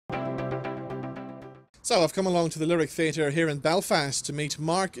So I've come along to the Lyric Theatre here in Belfast to meet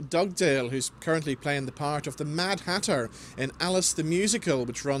Mark Dugdale, who's currently playing the part of the Mad Hatter in Alice the Musical,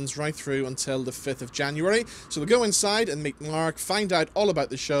 which runs right through until the 5th of January. So we'll go inside and meet Mark, find out all about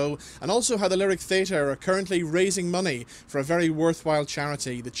the show, and also how the Lyric Theatre are currently raising money for a very worthwhile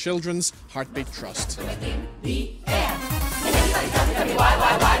charity, the Children's Heartbeat Trust.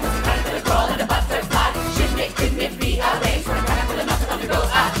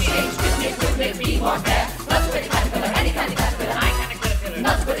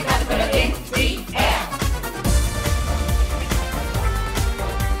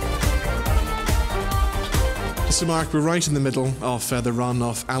 So Mark, we're right in the middle of the run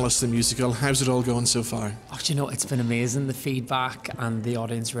of Alice the Musical. How's it all going so far? Oh, do you know, it's been amazing. The feedback and the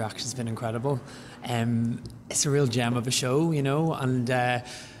audience reaction has been incredible. It's a real gem of a show, you know, and I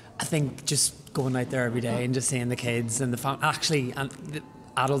think just going out there every day and just seeing the kids and the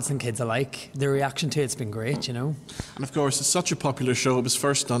adults and kids alike, the reaction to it's been great, you know. And of course, it's such a popular show. It was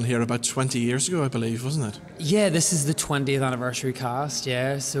first done here about 20 years ago, I believe, wasn't it? Yeah, this is the 20th anniversary cast,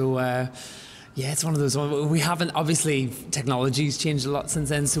 yeah. So, yeah, it's one of those ones. We haven't, obviously, technology's changed a lot since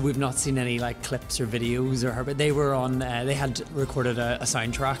then, so we've not seen any like clips or videos or her, but they were on, they had recorded a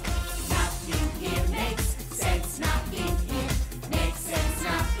soundtrack.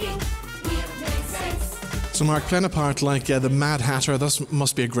 So Mark, playing a part like the Mad Hatter, this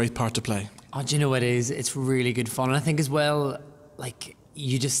must be a great part to play. Oh, do you know what it is? It's really good fun. And I think as well, like,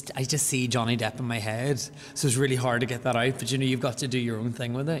 I just see Johnny Depp in my head, so it's really hard to get that out, but you know, you've got to do your own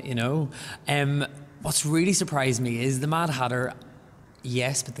thing with it, you know. What's really surprised me is the Mad Hatter,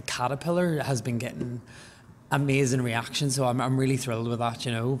 yes, but the Caterpillar has been getting amazing reaction, so I'm really thrilled with that,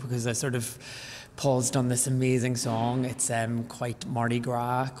 you know, because Paul's done this amazing song. It's quite Mardi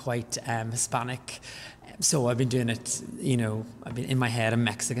Gras, quite Hispanic. So I've been doing it, you know, I've been in my head, I'm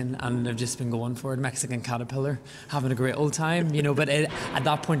Mexican, and I've just been going for it, Mexican Caterpillar, having a great old time, you know, but at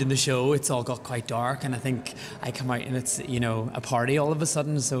that point in the show, it's all got quite dark, and I think I come out and it's, you know, a party all of a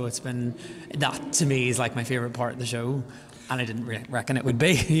sudden, so it's been, that to me is like my favourite part of the show. And I didn't reckon it would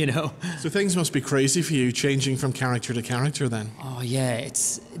be, you know. So things must be crazy for you, changing from character to character then. Oh yeah,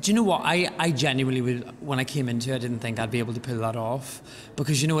 do you know what, I genuinely would, when I came into it, I didn't think I'd be able to pull that off.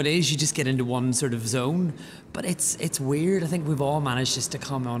 Because you know what it is, you just get into one sort of zone. But it's weird, I think we've all managed just to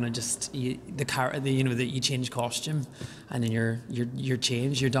come on and just, you change costume, and then you're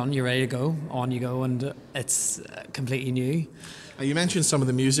changed, you're done, you're ready to go, on you go, and it's completely new. You mentioned some of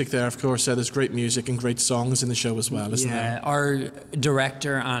the music there, of course. There's great music and great songs in the show as well, isn't there? Yeah, our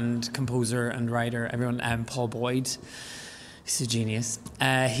director and composer and writer, everyone, Paul Boyd, he's a genius.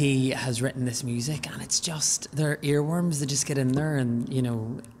 He has written this music, and it's just, they're earworms that just get in there, and, you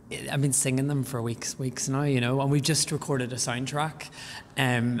know, I've been singing them for weeks now, you know, and we've just recorded a soundtrack.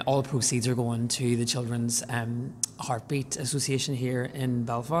 All the proceeds are going to the Children's Heartbeat Association here in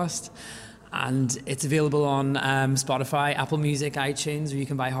Belfast. And it's available on Spotify, Apple Music, iTunes, or you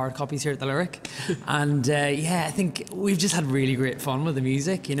can buy hard copies here at the Lyric. And yeah, I think we've just had really great fun with the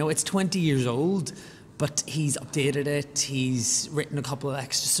music. You know, it's 20 years old, but he's updated it. He's written a couple of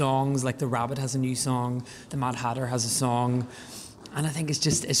extra songs, like The Rabbit has a new song, The Mad Hatter has a song. And I think it's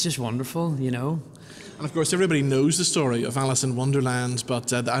just wonderful, you know. And of course, everybody knows the story of Alice in Wonderland,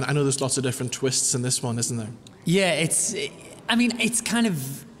 but I know there's lots of different twists in this one, isn't there? Yeah, it's kind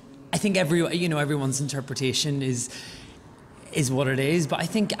of, I think everyone's interpretation is what it is, but I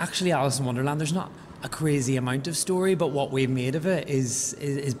think actually Alice in Wonderland, there's not a crazy amount of story, but what we've made of it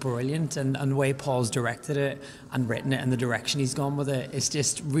is brilliant, and the way Paul's directed it and written it and the direction he's gone with it, it's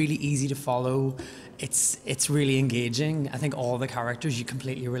just really easy to follow. It's really engaging. I think all the characters you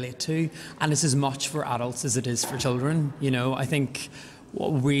completely relate to, and it's as much for adults as it is for children, you know. I think what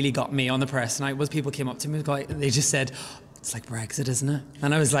really got me on the press tonight was people came up to me, they just said, "It's like Brexit, isn't it?"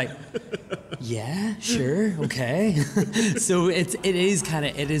 And I was like, yeah, sure, okay. So it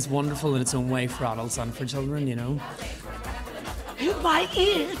is wonderful in its own way for adults and for children, you know. My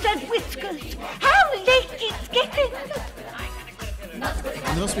ears and whiskers, how late it's getting!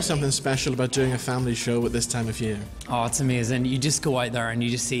 And there must be something special about doing a family show at this time of year. Oh, it's amazing. You just go out there and you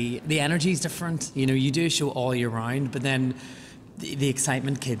just see, the energy's different. You know, you do a show all year round, but then the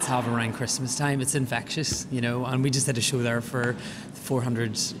excitement kids have around Christmas time, it's infectious, you know, and we just did a show there for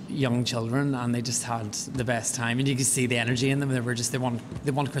 400 young children, and they just had the best time, and you can see the energy in them. They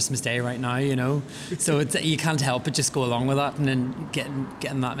want Christmas Day right now, you know. So you can't help but just go along with that and then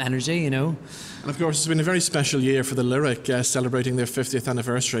getting that energy, you know. And of course, it's been a very special year for the Lyric, celebrating their 50th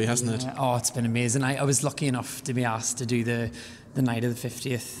anniversary, hasn't it? Oh, it's been amazing. I was lucky enough to be asked to do the the night of the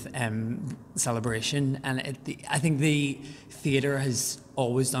 50th celebration, and I think the theatre has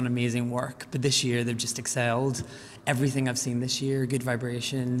always done amazing work, but this year they've just excelled. Everything I've seen this year, Good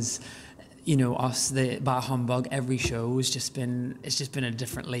Vibrations, you know, us, the Bah Humbug, every show has just been a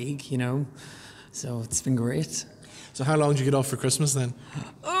different league, you know, so it's been great. So how long do you get off for Christmas then?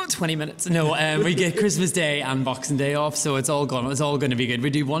 Oh, 20 minutes. No, we get Christmas Day and Boxing Day off, so it's all going to be good. We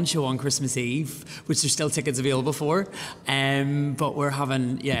do one show on Christmas Eve, which there's still tickets available for, but we're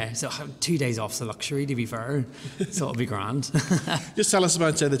having, 2 days off's a luxury, to be fair, so it'll be grand. Just tell us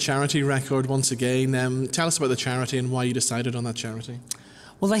about the charity record once again. Tell us about the charity and why you decided on that charity.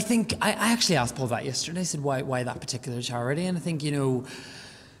 Well, I think, I actually asked Paul that yesterday. I said, why that particular charity? And I think, you know,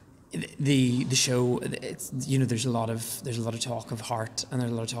 the show, it's, you know, there's a lot of talk of heart, and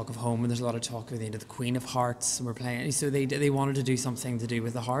there's a lot of talk of home, and there's a lot of talk of the Queen of Hearts. We're playing, so they wanted to do something to do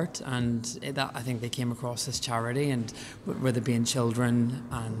with the heart, and that, I think they came across this charity, and whether it being children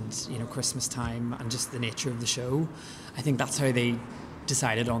and, you know, Christmas time and just the nature of the show, I think that's how they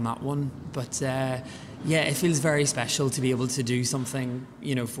decided on that one. But it feels very special to be able to do something,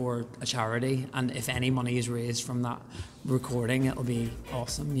 you know, for a charity, and if any money is raised from that recording, it'll be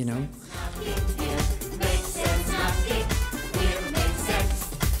awesome, you know.